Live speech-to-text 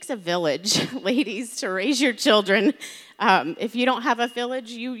a village, ladies, to raise your children. If you don't have a village,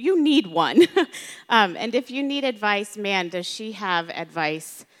 you need one. And if you need advice, man, does she have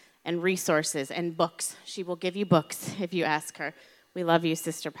advice and resources and books. She will give you books if you ask her. We love you,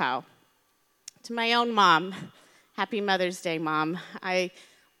 Sister Pau. To my own mom, happy Mother's Day, Mom. I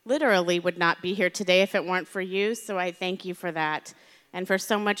literally would not be here today if it weren't for you, so I thank you for that and for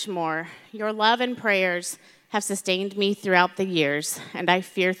so much more. Your love and prayers have sustained me throughout the years, and I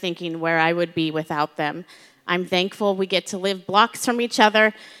fear thinking where I would be without them. I'm thankful we get to live blocks from each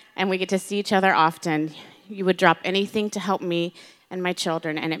other, and we get to see each other often. You would drop anything to help me and my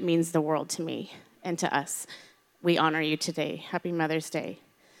children, and it means the world to me and to us. We honor you today. Happy Mother's Day.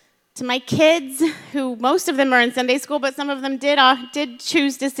 To my kids, who most of them are in Sunday school, but some of them did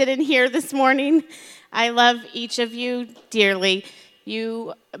choose to sit in here this morning, I love each of you dearly.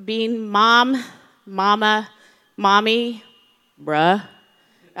 You being mom, mama, mommy, bruh.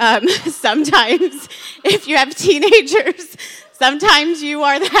 Sometimes, if you have teenagers, sometimes you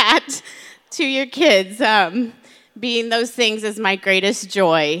are that to your kids. Being those things is my greatest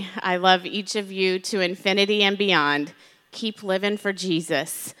joy. I love each of you to infinity and beyond. Keep living for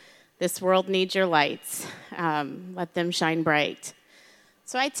Jesus. This world needs your lights. Let them shine bright.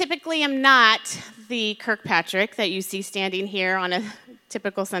 So I typically am not the Kirkpatrick that you see standing here on a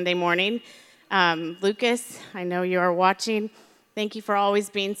typical Sunday morning. Lucas, I know you are watching. Thank you for always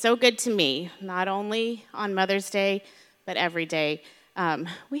being so good to me, not only on Mother's Day, but every day.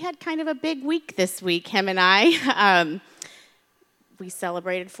 We had kind of a big week this week, him and I. We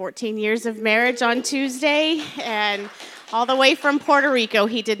celebrated 14 years of marriage on Tuesday, and all the way from Puerto Rico,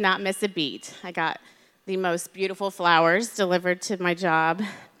 he did not miss a beat. I got the most beautiful flowers delivered to my job,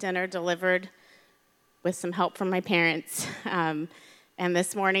 dinner delivered with some help from my parents, and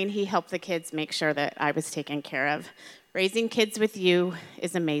this morning he helped the kids make sure that I was taken care of. Raising kids with you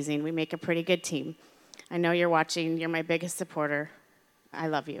is amazing. We make a pretty good team. I know you're watching. You're my biggest supporter. I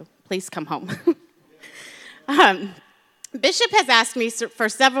love you. Please come home. Bishop has asked me for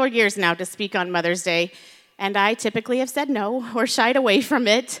several years now to speak on Mother's Day, and I typically have said no or shied away from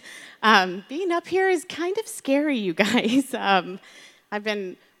it. Being up here is kind of scary, you guys. I've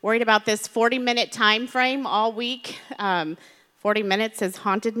been worried about this 40-minute time frame all week. 40 minutes has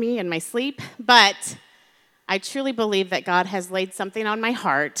haunted me in my sleep, but I truly believe that God has laid something on my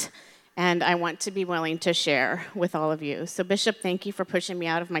heart, and I want to be willing to share with all of you. So, Bishop, thank you for pushing me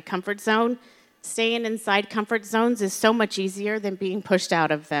out of my comfort zone. Staying inside comfort zones is so much easier than being pushed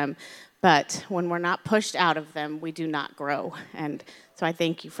out of them. But when we're not pushed out of them, we do not grow. And so I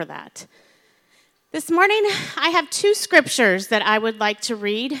thank you for that. This morning, I have two scriptures that I would like to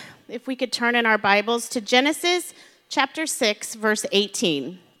read. If we could turn in our Bibles to Genesis chapter 6, verse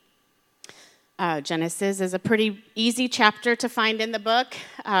 18. Genesis is a pretty easy chapter to find in the book.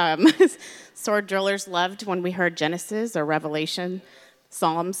 Sword drillers loved when we heard Genesis or Revelation,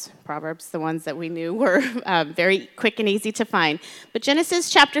 Psalms, Proverbs, the ones that we knew were very quick and easy to find. But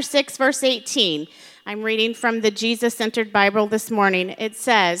Genesis chapter 6, verse 18, I'm reading from the Jesus-centered Bible this morning. It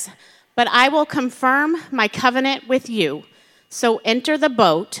says, "But I will confirm my covenant with you. So enter the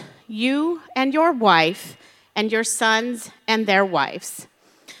boat, you and your wife and your sons and their wives."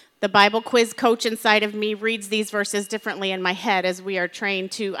 The Bible quiz coach inside of me reads these verses differently in my head as we are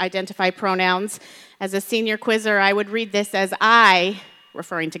trained to identify pronouns. As a senior quizzer, I would read this as I,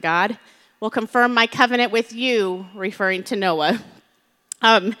 referring to God, will confirm my covenant with you, referring to Noah.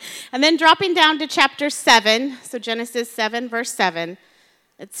 And then dropping down to chapter 7, so Genesis 7, verse 7,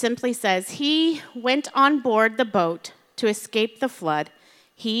 it simply says, "He went on board the boat to escape the flood,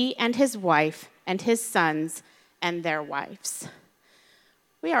 he and his wife and his sons and their wives."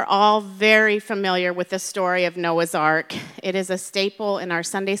 We are all very familiar with the story of Noah's Ark. It is a staple in our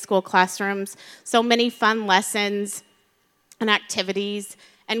Sunday school classrooms. So many fun lessons and activities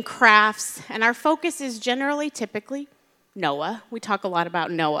and crafts. And our focus is generally, typically, Noah. We talk a lot about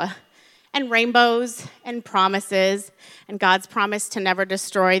Noah. And rainbows and promises and God's promise to never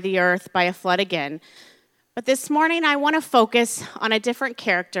destroy the earth by a flood again. But this morning, I want to focus on a different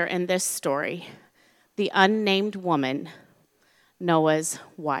character in this story, the unnamed woman, Noah's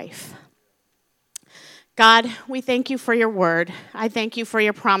wife. God, we thank you for your word. I thank you for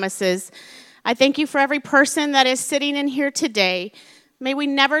your promises. I thank you for every person that is sitting in here today. May we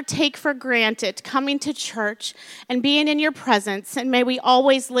never take for granted coming to church and being in your presence, and may we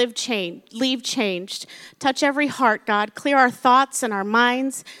always leave changed. Touch every heart, God. Clear our thoughts and our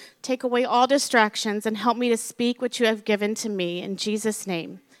minds. Take away all distractions and help me to speak what you have given to me. In Jesus'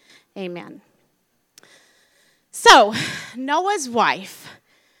 name, amen. So, Noah's wife,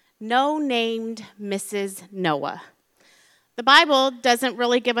 no named Mrs. Noah. The Bible doesn't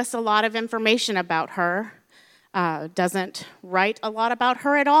really give us a lot of information about her, doesn't write a lot about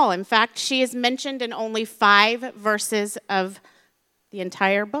her at all. In fact, she is mentioned in only 5 verses of the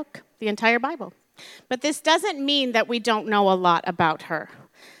entire book, the entire Bible. But this doesn't mean that we don't know a lot about her.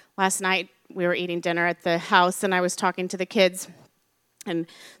 Last night, we were eating dinner at the house, and I was talking to the kids, and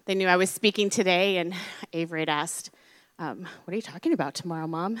they knew I was speaking today, and Avery had asked, what are you talking about tomorrow,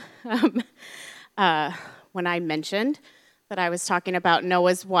 Mom? When I mentioned that I was talking about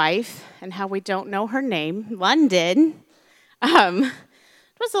Noah's wife and how we don't know her name, London,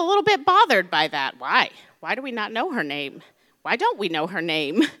 was a little bit bothered by that. Why? Why do we not know her name? Why don't we know her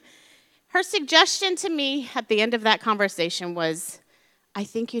name? Her suggestion to me at the end of that conversation was, I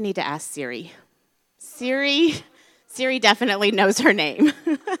think you need to ask Siri. Siri definitely knows her name.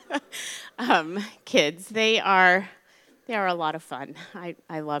 Kids, they are a lot of fun.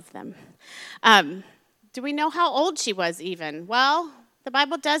 I love them. Do we know how old she was even? Well, the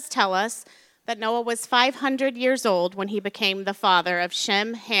Bible does tell us that Noah was 500 years old when he became the father of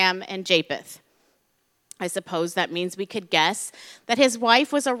Shem, Ham, and Japheth. I suppose that means we could guess that his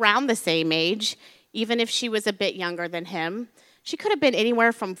wife was around the same age, even if she was a bit younger than him. She could have been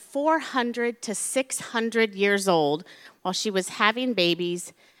anywhere from 400 to 600 years old while she was having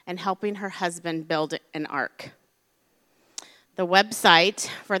babies and helping her husband build an ark. The website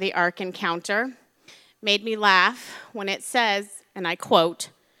for the Ark Encounter made me laugh when it says, and I quote,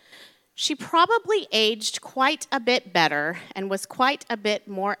 "She probably aged quite a bit better and was quite a bit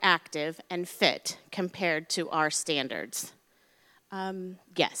more active and fit compared to our standards."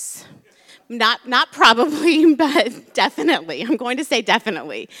 Yes. Not probably, but definitely. I'm going to say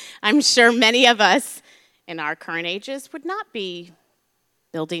definitely. I'm sure many of us in our current ages would not be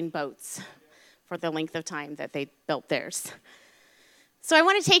building boats for the length of time that they built theirs. So I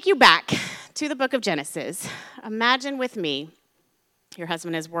want to take you back to the book of Genesis. Imagine with me, your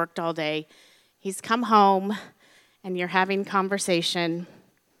husband has worked all day. He's come home, and you're having conversation.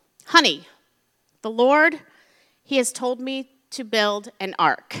 Honey, the Lord, he has told me to build an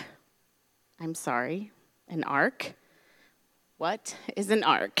ark. I'm sorry, an ark? What is an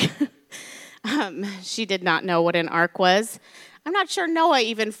ark? She did not know what an ark was. I'm not sure Noah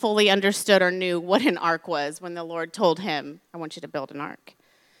even fully understood or knew what an ark was when the Lord told him, I want you to build an ark.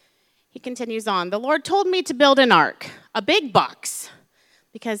 He continues on, the Lord told me to build an ark, a big box,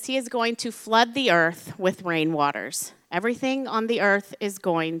 because he is going to flood the earth with rainwaters. Everything on the earth is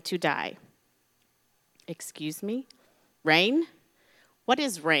going to die. Excuse me? Rain? What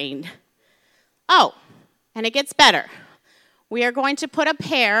is rain? Oh, and it gets better. We are going to put a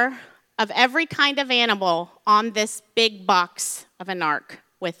pair of every kind of animal on this big box of an ark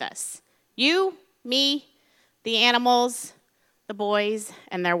with us. You, me, the animals, the boys,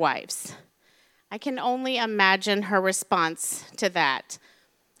 and their wives. I can only imagine her response to that.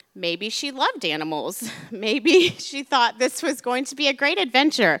 Maybe she loved animals. Maybe she thought this was going to be a great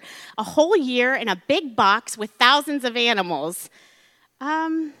adventure. A whole year in a big box with thousands of animals.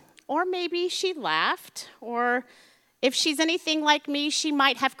 Or maybe she laughed, or if she's anything like me, she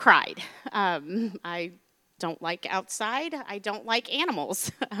might have cried. I don't like outside. I don't like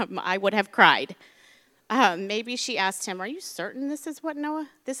animals. I would have cried. Maybe she asked him, are you certain this is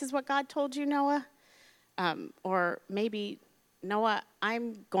what God told you, Noah? Or maybe, Noah,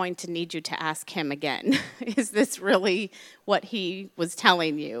 I'm going to need you to ask him again. Is this really what he was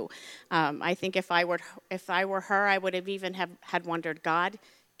telling you? I think if I were her, I would have even had wondered, God,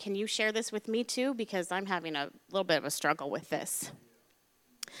 can you share this with me too? Because I'm having a little bit of a struggle with this.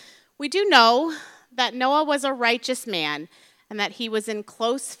 We do know that Noah was a righteous man and that he was in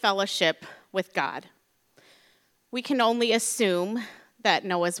close fellowship with God. We can only assume that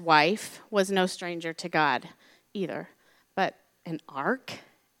Noah's wife was no stranger to God either. But an ark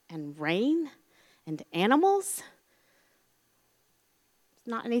and rain and animals? It's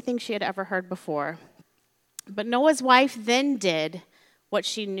not anything she had ever heard before. But Noah's wife then did what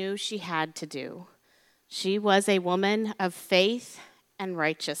she knew she had to do. She was a woman of faith and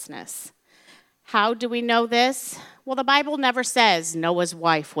righteousness. How do we know this? Well, the Bible never says Noah's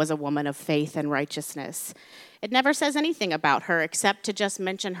wife was a woman of faith and righteousness. It never says anything about her except to just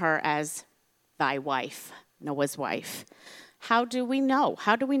mention her as thy wife, Noah's wife. How do we know?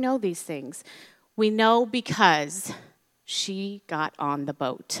 How do we know these things? We know because she got on the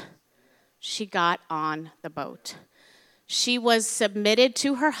boat. She got on the boat. She was submitted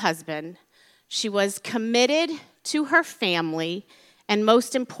to her husband. She was committed to her family. And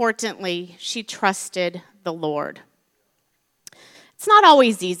most importantly, she trusted the Lord. It's not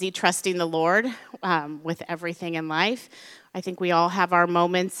always easy trusting the Lord with everything in life. I think we all have our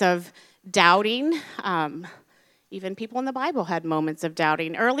moments of doubting. Even people in the Bible had moments of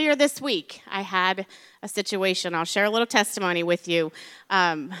doubting. Earlier this week, I had a situation. I'll share a little testimony with you.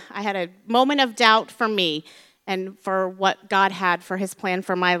 I had a moment of doubt for me and for what God had for his plan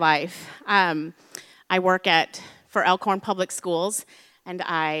for my life. I work for Elkhorn Public Schools, and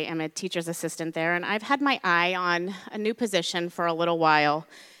I am a teacher's assistant there. And I've had my eye on a new position for a little while.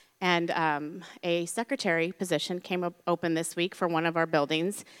 And a secretary position came open this week for one of our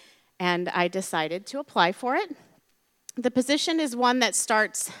buildings, and I decided to apply for it. The position is one that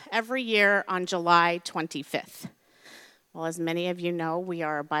starts every year on July 25th. Well, as many of you know, we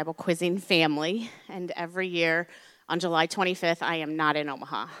are a Bible quizzing family, and every year on July 25th, I am not in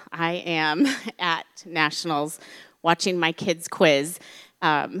Omaha. I am at Nationals watching my kids quiz,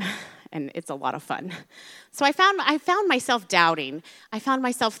 and it's a lot of fun. So I found myself doubting. I found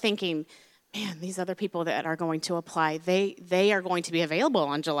myself thinking, man, these other people that are going to apply, they are going to be available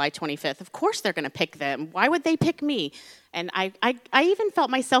on July 25th. Of course they're going to pick them. Why would they pick me? And I even felt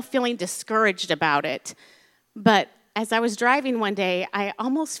myself feeling discouraged about it. But as I was driving one day, I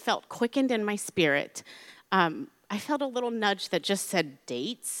almost felt quickened in my spirit. I felt a little nudge that just said,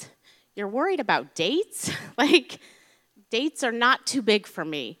 dates? You're worried about dates? Like, dates are not too big for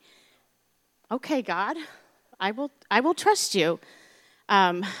me. Okay, God, I will trust you.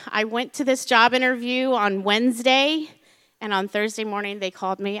 I went to this job interview on Wednesday, and on Thursday morning they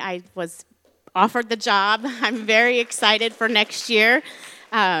called me. I was offered the job. I'm very excited for next year.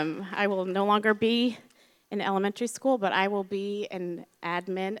 I will no longer be in elementary school, but I will be an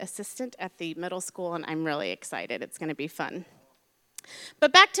admin assistant at the middle school, and I'm really excited. It's going to be fun.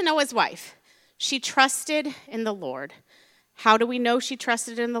 But back to Noah's wife. She trusted in the Lord. How do we know she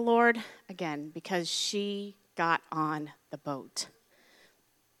trusted in the Lord? Again, because she got on the boat.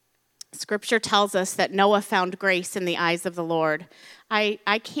 Scripture tells us that Noah found grace in the eyes of the Lord.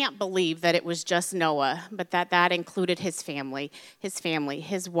 I can't believe that it was just Noah, but that included his family,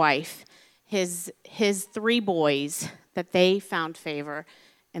 his wife, his 3 boys, that they found favor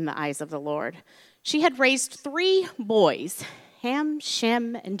in the eyes of the Lord. She had raised 3 boys, Ham,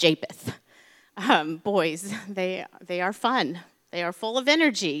 Shem, and Japheth. Boys, they are fun. They are full of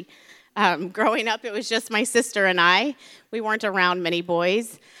energy. Growing up, it was just my sister and I. We weren't around many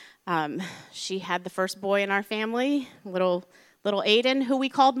boys. She had the first boy in our family, little Aiden, who we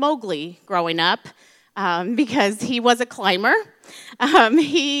called Mowgli growing up, because he was a climber.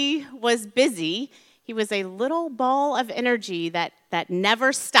 He was busy. He was a little ball of energy that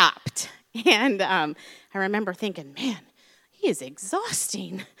never stopped. And I remember thinking, man, he is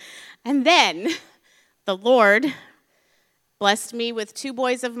exhausting. And then the Lord blessed me with 2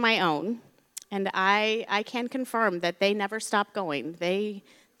 boys of my own, and I can confirm that they never stop going. They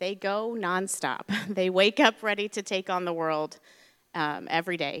go nonstop. They wake up ready to take on the world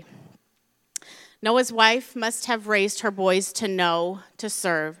every day. Noah's wife must have raised her boys to know, to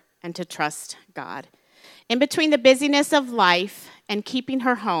serve, and to trust God. In between the busyness of life and keeping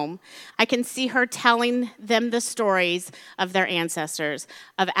her home, I can see her telling them the stories of their ancestors,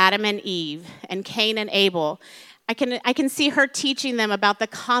 of Adam and Eve, and Cain and Abel. I can see her teaching them about the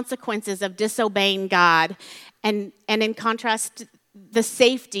consequences of disobeying God, and in contrast, the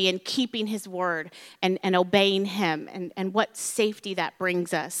safety in keeping his word and obeying him, and what safety that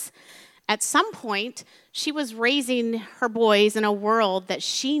brings us. At some point, she was raising her boys in a world that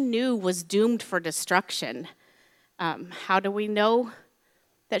she knew was doomed for destruction. How do we know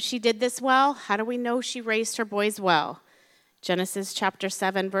that she did this well? How do we know she raised her boys well? Genesis chapter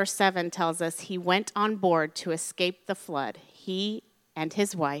 7, verse 7 tells us he went on board to escape the flood, he and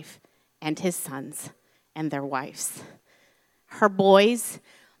his wife and his sons and their wives. Her boys,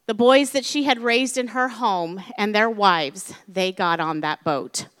 the boys that she had raised in her home and their wives, they got on that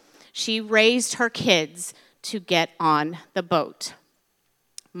boat. She raised her kids to get on the boat.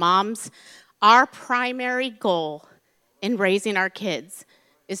 Moms, our primary goal in raising our kids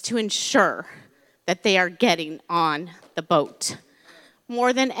is to ensure that they are getting on the boat.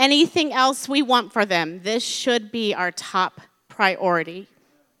 More than anything else we want for them, this should be our top priority.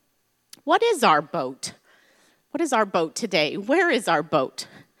 What is our boat? What is our boat today? Where is our boat?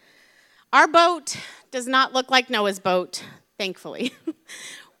 Our boat does not look like Noah's boat, thankfully.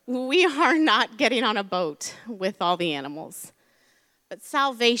 We are not getting on a boat with all the animals. But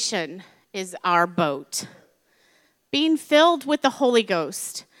salvation is our boat. Being filled with the Holy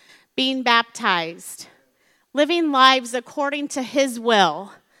Ghost, being baptized, living lives according to his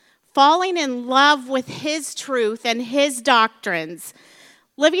will, falling in love with his truth and his doctrines,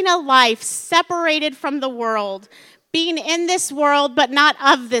 living a life separated from the world, being in this world but not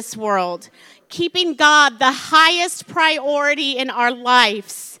of this world, keeping God the highest priority in our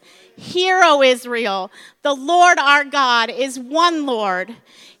lives. Hear, O Israel, the Lord our God is one Lord.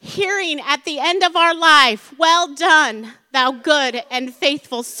 Hearing at the end of our life, well done, thou good and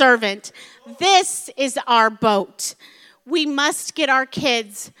faithful servant. This is our boat. We must get our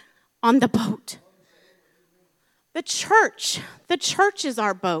kids on the boat. The church is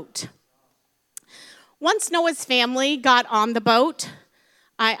our boat. Once Noah's family got on the boat,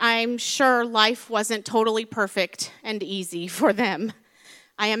 I'm sure life wasn't totally perfect and easy for them.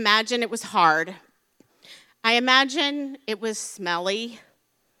 I imagine it was hard. I imagine it was smelly.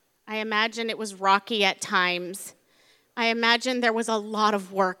 I imagine it was rocky at times. I imagine there was a lot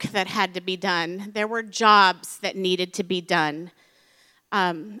of work that had to be done. There were jobs that needed to be done.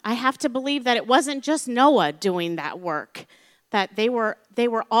 I have to believe that it wasn't just Noah doing that work, that they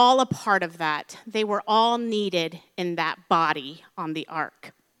were all a part of that. They were all needed in that body on the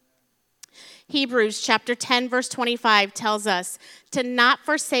ark. Hebrews chapter 10, verse 25 tells us to not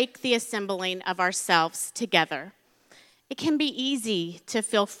forsake the assembling of ourselves together. It can be easy to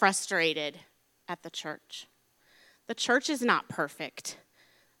feel frustrated at the church. The church is not perfect.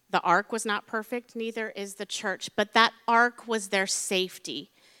 The ark was not perfect, neither is the church, but that ark was their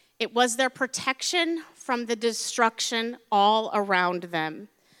safety. It was their protection from the destruction all around them.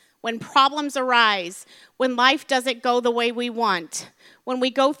 When problems arise, when life doesn't go the way we want, when we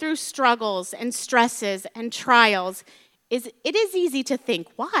go through struggles and stresses and trials, it is easy to think,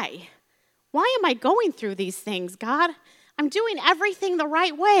 why? Why am I going through these things, God? I'm doing everything the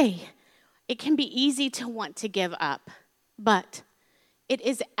right way. It can be easy to want to give up, but it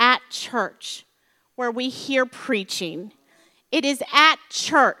is at church where we hear preaching. It is at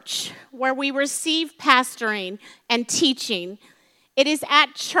church where we receive pastoring and teaching. It is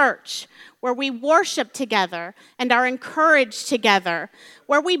at church where we worship together and are encouraged together,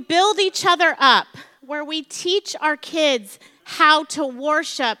 where we build each other up, where we teach our kids how to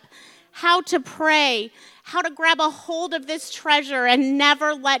worship, how to pray, how to grab a hold of this treasure and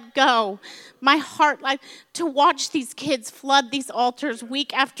never let go. My heart, like to watch these kids flood these altars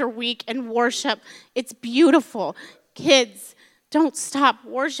week after week and worship. It's beautiful. Kids, don't stop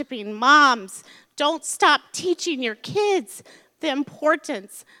worshiping. Moms, don't stop teaching your kids the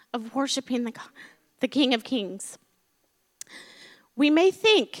importance of worshiping the King of Kings. We may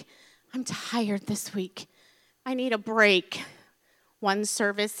think, I'm tired this week. I need a break. One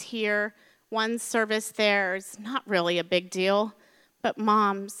service here, one service there is not really a big deal. But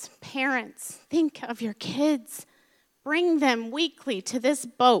moms, parents, think of your kids. Bring them weekly to this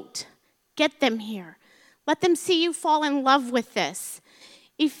boat. Get them here. Let them see you fall in love with this.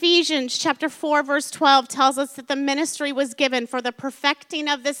 Ephesians chapter 4, verse 12 tells us that the ministry was given for the perfecting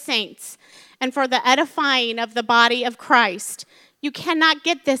of the saints and for the edifying of the body of Christ. You cannot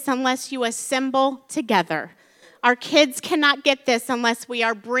get this unless you assemble together. Our kids cannot get this unless we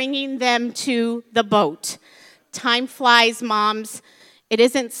are bringing them to the boat. Time flies, moms. It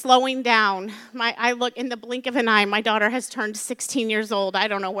isn't slowing down. I look in the blink of an eye. My daughter has turned 16 years old. I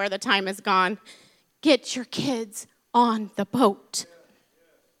don't know where the time has gone. Get your kids on the boat.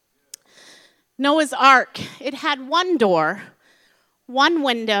 Noah's Ark, it had one door, one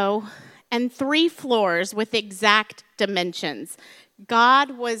window, and 3 floors with exact dimensions.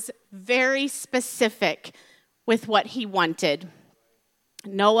 God was very specific with what he wanted.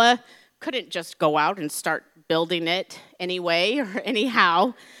 Noah couldn't just go out and start building it anyway or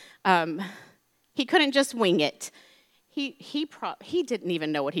anyhow. He couldn't just wing it. He didn't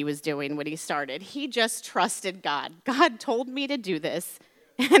even know what he was doing when he started. He just trusted God. God told me to do this,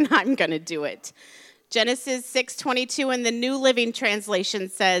 and I'm going to do it. Genesis 6:22 in the New Living Translation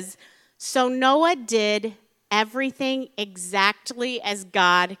says, "So Noah did everything exactly as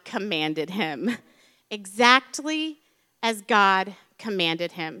God commanded him." Exactly as God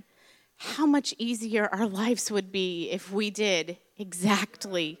commanded him. How much easier our lives would be if we did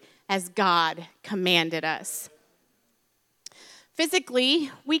exactly as God commanded us. Physically,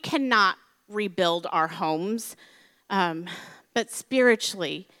 we cannot rebuild our homes, but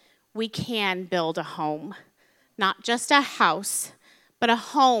spiritually, we can build a home. Not just a house, but a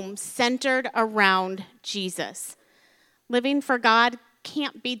home centered around Jesus. Living for God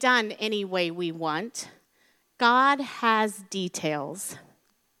can't be done any way we want. God has details.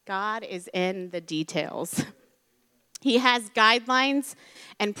 God is in the details. He has guidelines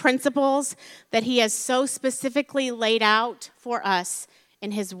and principles that he has so specifically laid out for us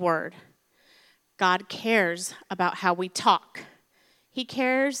in his word. God cares about how we talk. He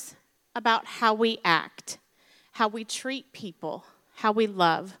cares about how we act, how we treat people, how we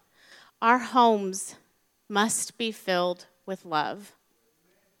love. Our homes must be filled with love.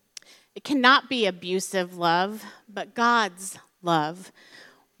 It cannot be abusive love, but God's love.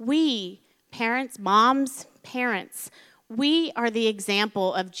 We, parents, moms, parents, we are the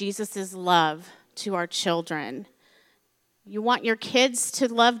example of Jesus' love to our children. You want your kids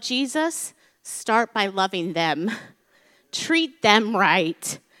to love Jesus? Start by loving them. Treat them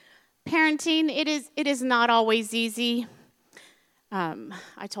right. Parenting, it is not always easy.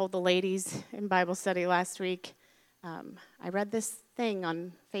 I told the ladies in Bible study last week, I read this thing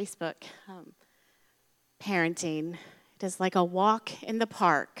on Facebook. Parenting, it is like a walk in the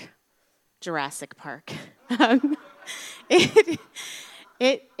park, Jurassic Park. It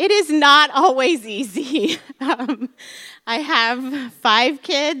is not always easy. I have 5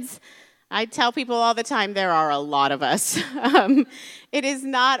 kids. I tell people all the time there are a lot of us. It is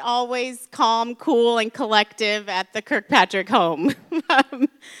not always calm, cool, and collective at the Kirkpatrick home.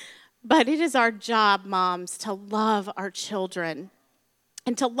 But it is our job, moms, to love our children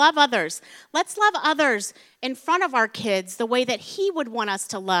and to love others. Let's love others in front of our kids the way that He would want us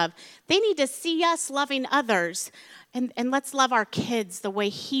to love. They need to see us loving others. And let's love our kids the way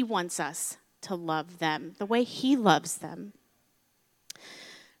He wants us to love them, the way He loves them.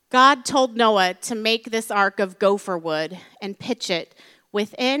 God told Noah to make this ark of gopher wood and pitch it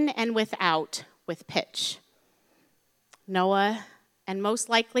within and without with pitch. Noah, and most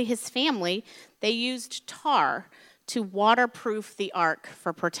likely his family, they used tar to waterproof the ark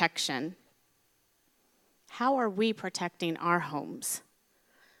for protection. How are we protecting our homes?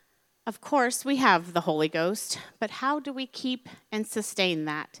 Of course, we have the Holy Ghost, but how do we keep and sustain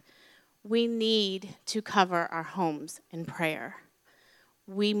that? We need to cover our homes in prayer.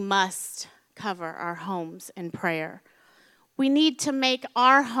 We must cover our homes in prayer. We need to make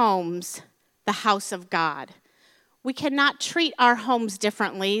our homes the house of God. We cannot treat our homes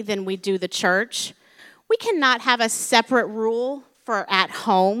differently than we do the church. We cannot have a separate rule for at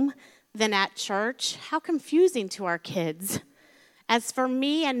home than at church. How confusing to our kids. As for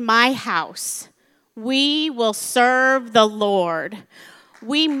me and my house, we will serve the Lord.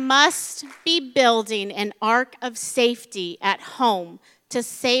 We must be building an ark of safety at home to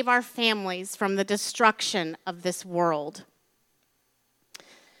save our families from the destruction of this world.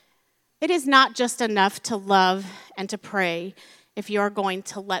 It is not just enough to love and to pray if you are going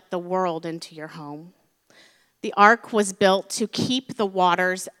to let the world into your home. The ark was built to keep the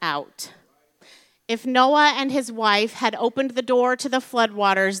waters out. If Noah and his wife had opened the door to the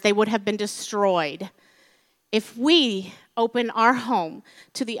floodwaters, they would have been destroyed. If we open our home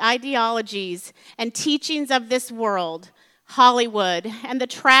to the ideologies and teachings of this world, Hollywood, and the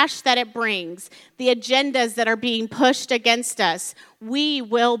trash that it brings, the agendas that are being pushed against us, we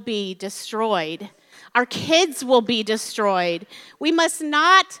will be destroyed. Our kids will be destroyed. We must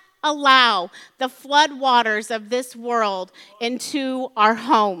not allow the floodwaters of this world into our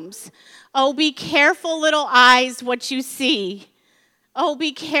homes. Oh, be careful, little eyes, what you see. Oh,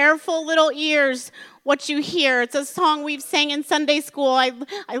 be careful, little ears, what you hear. It's a song we've sang in Sunday school.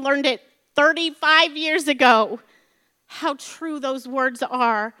 I learned it 35 years ago. How true those words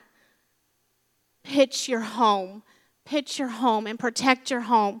are. Pitch your home and protect your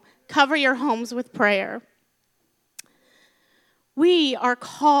home. Cover your homes with prayer. We are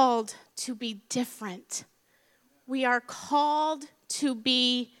called to be different. We are called to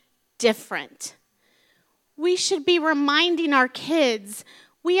be different. We should be reminding our kids,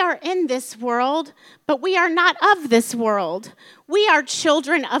 we are in this world, but we are not of this world. We are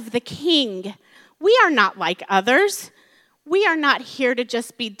children of the King. We are not like others. We are not here to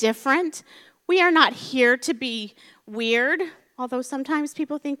just be different. We are not here to be weird, although sometimes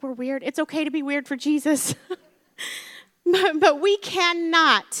people think we're weird. It's okay to be weird for Jesus. But we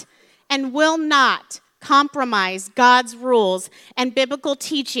cannot and will not compromise God's rules and biblical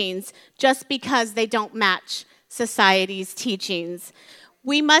teachings just because they don't match society's teachings.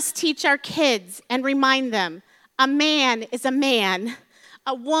 We must teach our kids and remind them, a man is a man,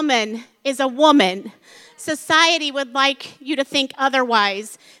 a woman is a woman. Society would like you to think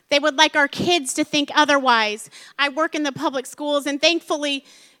otherwise. They would like our kids to think otherwise. I work in the public schools, and thankfully,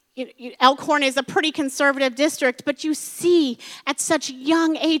 Elkhorn is a pretty conservative district, but you see at such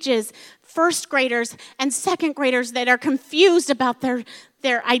young ages, first graders and second graders that are confused about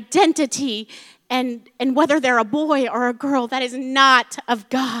their identity and whether they're a boy or a girl. That is not of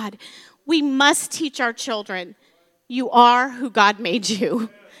God. We must teach our children, you are who God made you.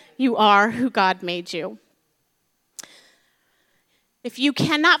 You are who God made you. If you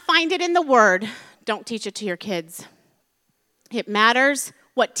cannot find it in the Word, don't teach it to your kids. It matters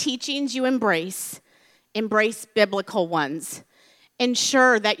what teachings you embrace. Embrace biblical ones.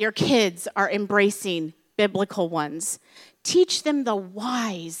 Ensure that your kids are embracing biblical ones. Teach them the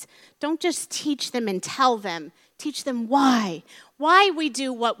whys. Don't just teach them and tell them. Teach them why we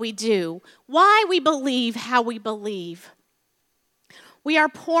do what we do, why we believe how we believe. We are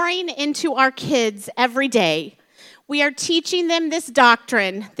pouring into our kids every day. We are teaching them this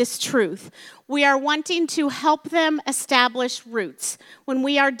doctrine, this truth. We are wanting to help them establish roots. When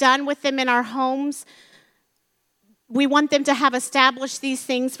we are done with them in our homes, we want them to have established these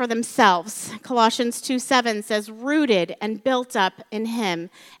things for themselves. Colossians 2:7 says, rooted and built up in him,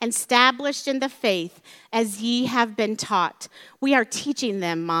 and established in the faith as ye have been taught. We are teaching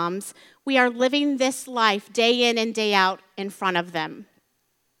them, moms. We are living this life day in and day out in front of them.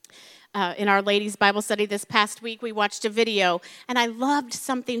 In our ladies' Bible study this past week, we watched a video, and I loved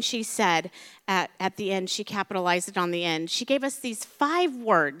something she said at the end. She capitalized it on the end. She gave us these 5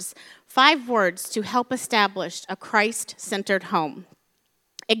 words to help establish a Christ-centered home.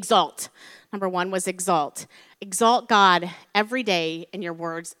 Exalt. Number 1 was exalt. Exalt God every day in your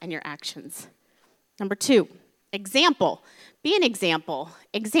words and your actions. Number 2, example. Be an example.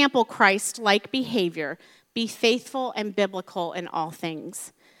 Example Christ-like behavior. Be faithful and biblical in all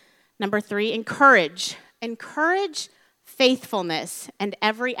things. Number 3, encourage. Encourage faithfulness and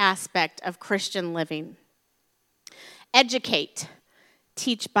every aspect of Christian living. Educate.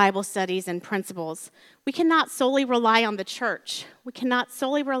 Teach Bible studies and principles. We cannot solely rely on the church. We cannot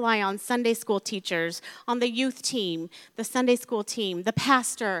solely rely on Sunday school teachers, on the youth team, the Sunday school team, the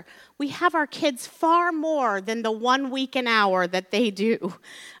pastor. We have our kids far more than the 1 week an hour that they do.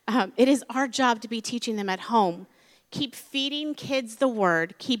 It is our job to be teaching them at home. Keep feeding kids the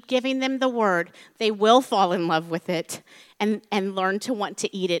word. Keep giving them the word. They will fall in love with it and learn to want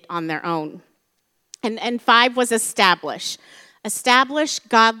to eat it on their own. And 5 was establish. Establish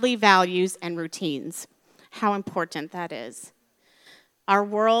godly values and routines. How important that is. Our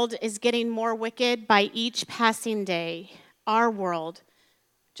world is getting more wicked by each passing day. Our world,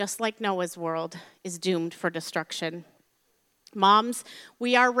 just like Noah's world, is doomed for destruction. Moms,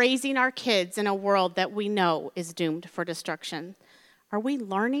 we are raising our kids in a world that we know is doomed for destruction. Are we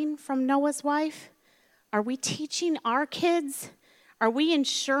learning from Noah's wife? Are we teaching our kids? Are we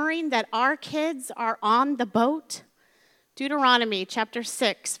ensuring that our kids are on the boat? Deuteronomy chapter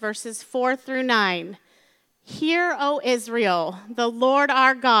 6, verses 4 through 9. Hear, O Israel, the Lord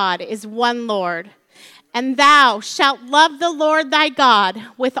our God is one Lord. And thou shalt love the Lord thy God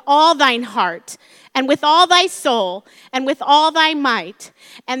with all thine heart, and with all thy soul, and with all thy might.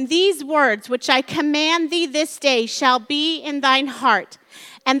 And these words which I command thee this day shall be in thine heart.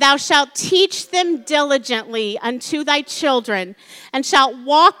 And thou shalt teach them diligently unto thy children, and shalt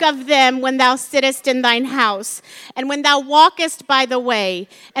walk of them when thou sittest in thine house, and when thou walkest by the way,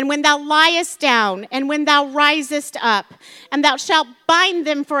 and when thou liest down, and when thou risest up. And thou shalt bind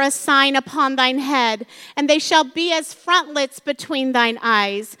them for a sign upon thine head, and they shall be as frontlets between thine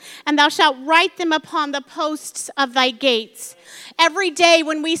eyes. And thou shalt write them upon the posts of thy gates. Every day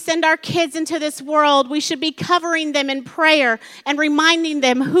when we send our kids into this world, we should be covering them in prayer and reminding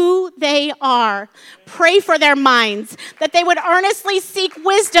them who they are. Pray for their minds, that they would earnestly seek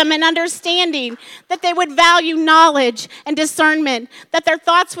wisdom and understanding, that they would value knowledge and discernment, that their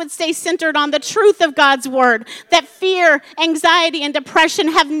thoughts would stay centered on the truth of God's word, that fear, anxiety, and depression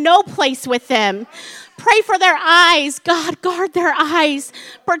have no place with them. Pray for their eyes. God, guard their eyes.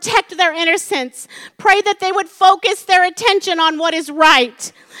 Protect their innocence. Pray that they would focus their attention on what is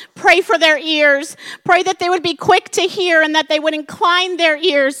right. Pray for their ears. Pray that they would be quick to hear and that they would incline their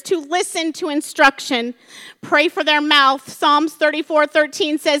ears to listen to instruction. Pray for their mouth. Psalms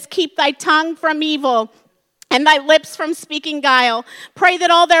 34:13 says, keep thy tongue from evil and thy lips from speaking guile. Pray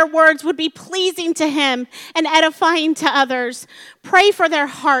that all their words would be pleasing to him and edifying to others. Pray for their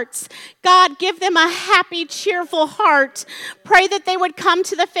hearts. God, give them a happy, cheerful heart. Pray that they would come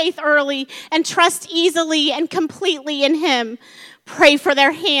to the faith early and trust easily and completely in him. Pray for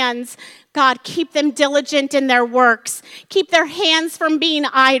their hands. God, keep them diligent in their works. Keep their hands from being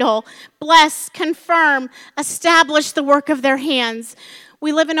idle. Bless, confirm, establish the work of their hands.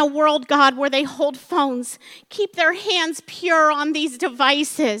 We live in a world, God, where they hold phones. Keep their hands pure on these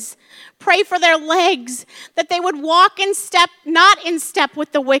devices. Pray for their legs, that they would walk in step, not in step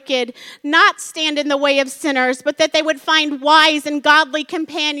with the wicked, not stand in the way of sinners, but that they would find wise and godly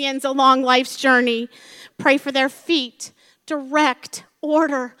companions along life's journey. Pray for their feet. Direct,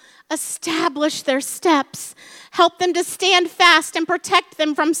 order, establish their steps. Help them to stand fast and protect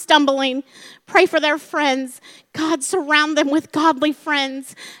them from stumbling. Pray for their friends. God, surround them with godly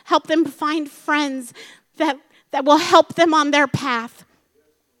friends. Help them find friends that will help them on their path.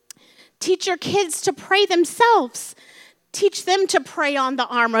 Teach your kids to pray themselves. Teach them to pray on the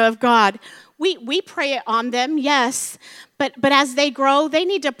armor of God. We pray it on them, yes, but as they grow, they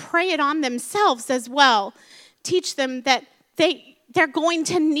need to pray it on themselves as well. Teach them that they're going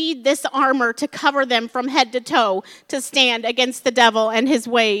to need this armor to cover them from head to toe to stand against the devil and his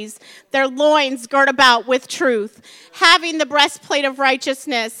ways. Their loins girt about with truth, having the breastplate of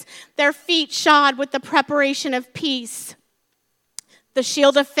righteousness, their feet shod with the preparation of peace, the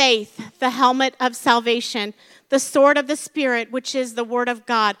shield of faith, the helmet of salvation, the sword of the Spirit, which is the word of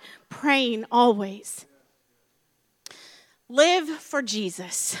God, praying always. Live for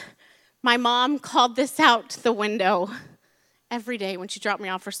Jesus. My mom called this out the window every day when she dropped me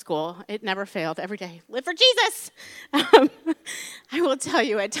off for school. It never failed, every day. Live for Jesus. I will tell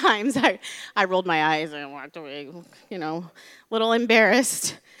you, at times, I rolled my eyes and walked away, a little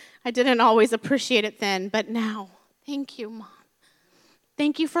embarrassed. I didn't always appreciate it then, but now, thank you, Mom.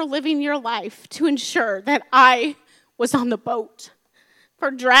 Thank you for living your life to ensure that I was on the boat,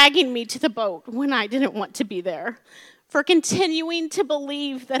 for dragging me to the boat when I didn't want to be there, for continuing to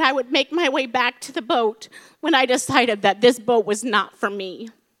believe that I would make my way back to the boat when I decided that this boat was not for me,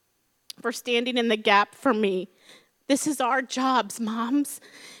 for standing in the gap for me. This is our jobs, moms.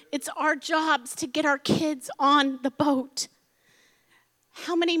 It's our jobs to get our kids on the boat.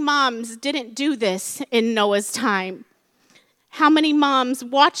 How many moms didn't do this in Noah's time? How many moms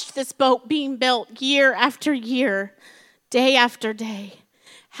watched this boat being built year after year, day after day?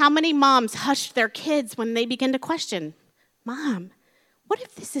 How many moms hushed their kids when they began to question, Mom, what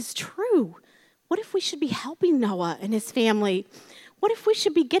if this is true? What if we should be helping Noah and his family? What if we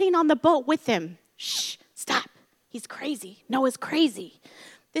should be getting on the boat with him? Shh, stop. He's crazy. Noah's crazy.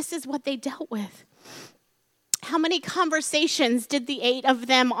 This is what they dealt with. How many conversations did the 8 of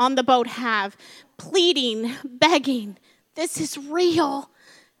them on the boat have? Pleading, begging, this is real.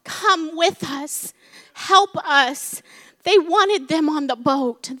 Come with us. Help us. They wanted them on the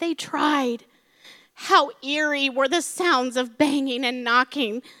boat. They tried. How eerie were the sounds of banging and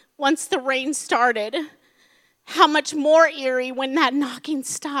knocking once the rain started. How much more eerie when that knocking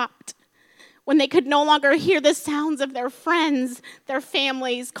stopped, when they could no longer hear the sounds of their friends, their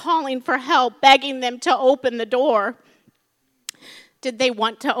families calling for help, begging them to open the door. Did they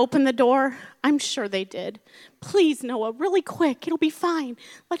want to open the door? I'm sure they did. Please, Noah, really quick. It'll be fine.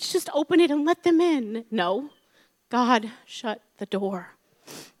 Let's just open it and let them in. No, God shut the door.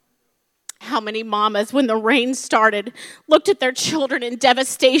 How many mamas, when the rain started, looked at their children in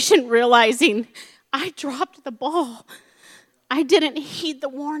devastation, realizing, I dropped the ball. I didn't heed the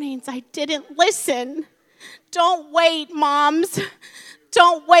warnings. I didn't listen. Don't wait, moms.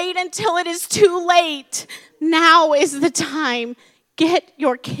 Don't wait until it is too late. Now is the time. Get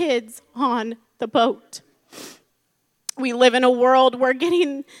your kids on the boat. We live in a world where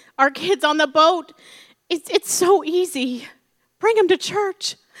getting our kids on the boat, it's so easy. Bring them to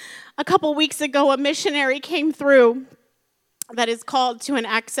church. A couple weeks ago, a missionary came through that is called to an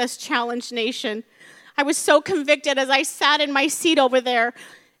access-challenged nation. I was so convicted as I sat in my seat over there,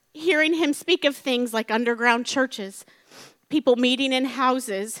 hearing him speak of things like underground churches, people meeting in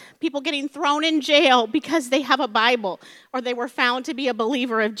houses, people getting thrown in jail because they have a Bible or they were found to be a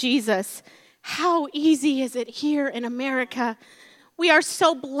believer of Jesus. How easy is it here in America? We are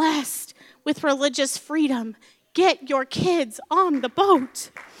so blessed with religious freedom. Get your kids on the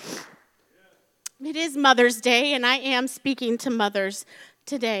boat. It is Mother's Day, and I am speaking to mothers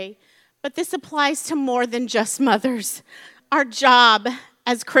today. But this applies to more than just mothers. Our job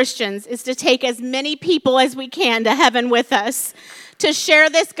as Christians is to take as many people as we can to heaven with us, to share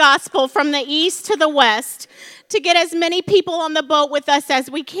this gospel from the east to the west, to get as many people on the boat with us as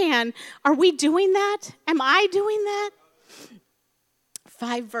we can. Are we doing that? Am I doing that?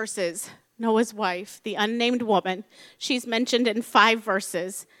 5 verses. Noah's wife, the unnamed woman, she's mentioned in 5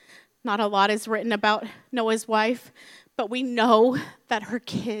 verses. Not a lot is written about Noah's wife, but we know that her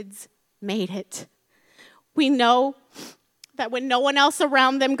kids made it. We know that when no one else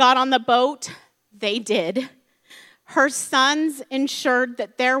around them got on the boat, they did. Her sons ensured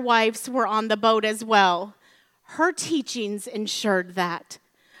that their wives were on the boat as well. Her teachings ensured that.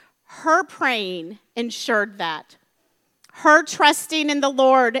 Her praying ensured that. Her trusting in the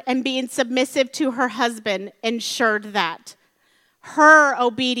Lord and being submissive to her husband ensured that. Her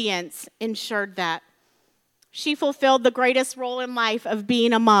obedience ensured that. She fulfilled the greatest role in life of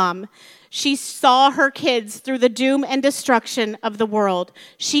being a mom. She saw her kids through the doom and destruction of the world.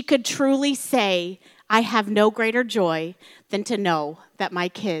 She could truly say, I have no greater joy than to know that my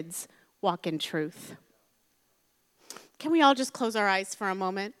kids walk in truth. Can we all just close our eyes for a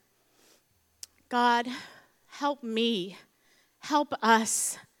moment? God, help me. Help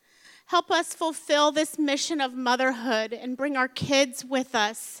us. Help us fulfill this mission of motherhood and bring our kids with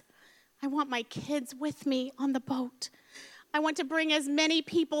us. I want my kids with me on the boat. I want to bring as many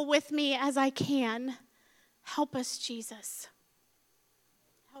people with me as I can. Help us, Jesus.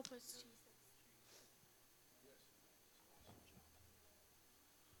 Help us, Jesus.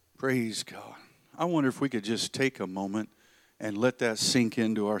 Praise God. I wonder if we could just take a moment and let that sink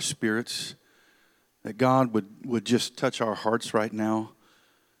into our spirits, that God would just touch our hearts right now.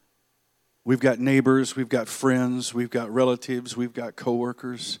 We've got neighbors, we've got friends, we've got relatives, we've got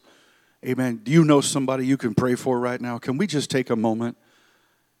coworkers. Amen. Do you know somebody you can pray for right now? Can we just take a moment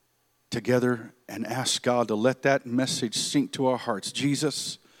together and ask God to let that message sink to our hearts?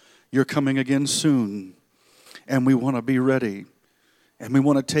 Jesus, you're coming again soon, and we want to be ready. And we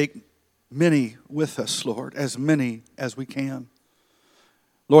want to take many with us, Lord, as many as we can.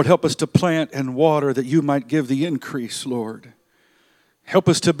 Lord, help us to plant and water that you might give the increase, Lord. Help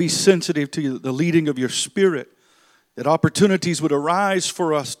us to be sensitive to the leading of your Spirit, that opportunities would arise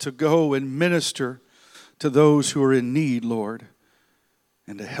for us to go and minister to those who are in need, Lord,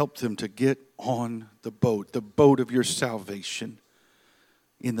 and to help them to get on the boat of your salvation.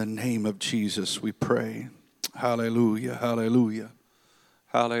 In the name of Jesus, we pray. Hallelujah, hallelujah.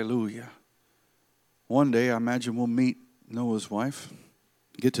 Hallelujah. One day, I imagine we'll meet Noah's wife,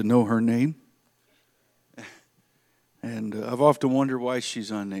 get to know her name. And I've often wondered why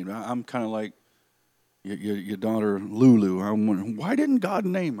she's unnamed. I'm kind of like your daughter Lulu. I'm wondering, why didn't God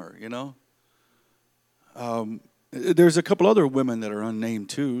name her, you know? There's a couple other women that are unnamed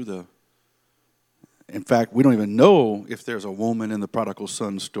too. In fact, we don't even know if there's a woman in the prodigal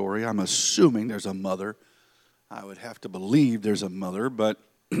son story. I'm assuming there's a mother. I would have to believe there's a mother, but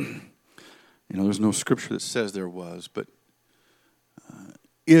there's no scripture that says there was. But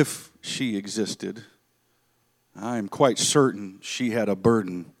if she existed, I am quite certain she had a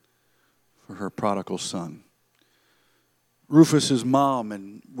burden for her prodigal son. Rufus's mom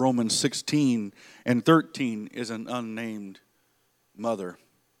in Romans 16 and 13 is an unnamed mother.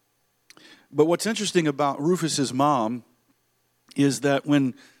 But what's interesting about Rufus's mom is that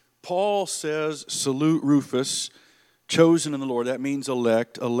when Paul says, salute Rufus, chosen in the Lord, that means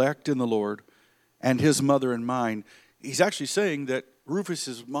elect in the Lord, and his mother and mine. He's actually saying that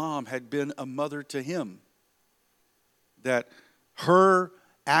Rufus's mom had been a mother to him. That her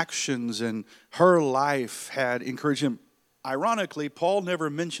actions and her life had encouraged him. Ironically, Paul never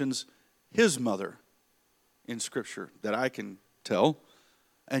mentions his mother in Scripture that I can tell.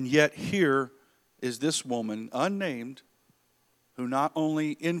 And yet here is this woman, unnamed, who not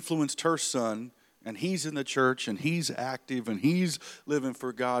only influenced her son, and he's in the church, and he's active, and he's living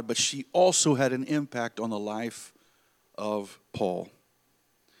for God, but she also had an impact on the life of Paul.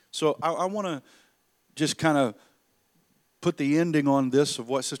 So I want to just kind of put the ending on this of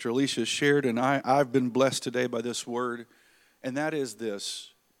what Sister Alicia shared, and I've been blessed today by this word, and that is this.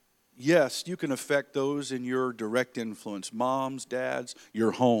 Yes, you can affect those in your direct influence, moms, dads,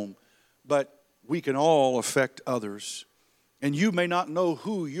 your home, but we can all affect others. And you may not know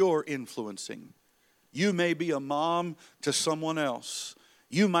who you're influencing. You may be a mom to someone else.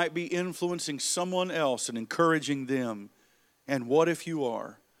 You might be influencing someone else and encouraging them. And what if you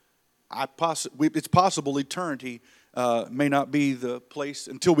are? It's possible eternity may not be the place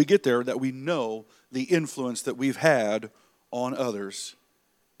until we get there that we know the influence that we've had on others.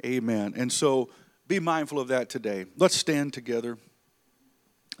 Amen. And so be mindful of that today. Let's stand together.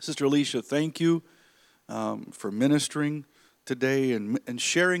 Sister Alicia, thank you for ministering today and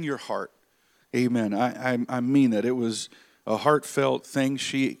sharing your heart. Amen. I mean that. It was a heartfelt thing.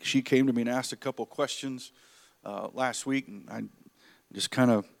 She came to me and asked a couple questions last week, and I just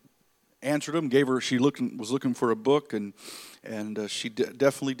kind of answered them. Gave her. She was looking for a book, and she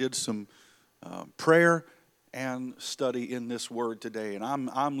definitely did some prayer and study in this word today. And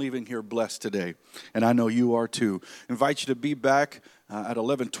I'm leaving here blessed today, and I know you are too. Invite you to be back at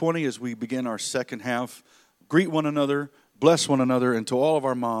 11:20 as we begin our second half. Greet one another. Bless one another, and to all of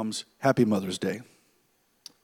our moms, happy Mother's Day.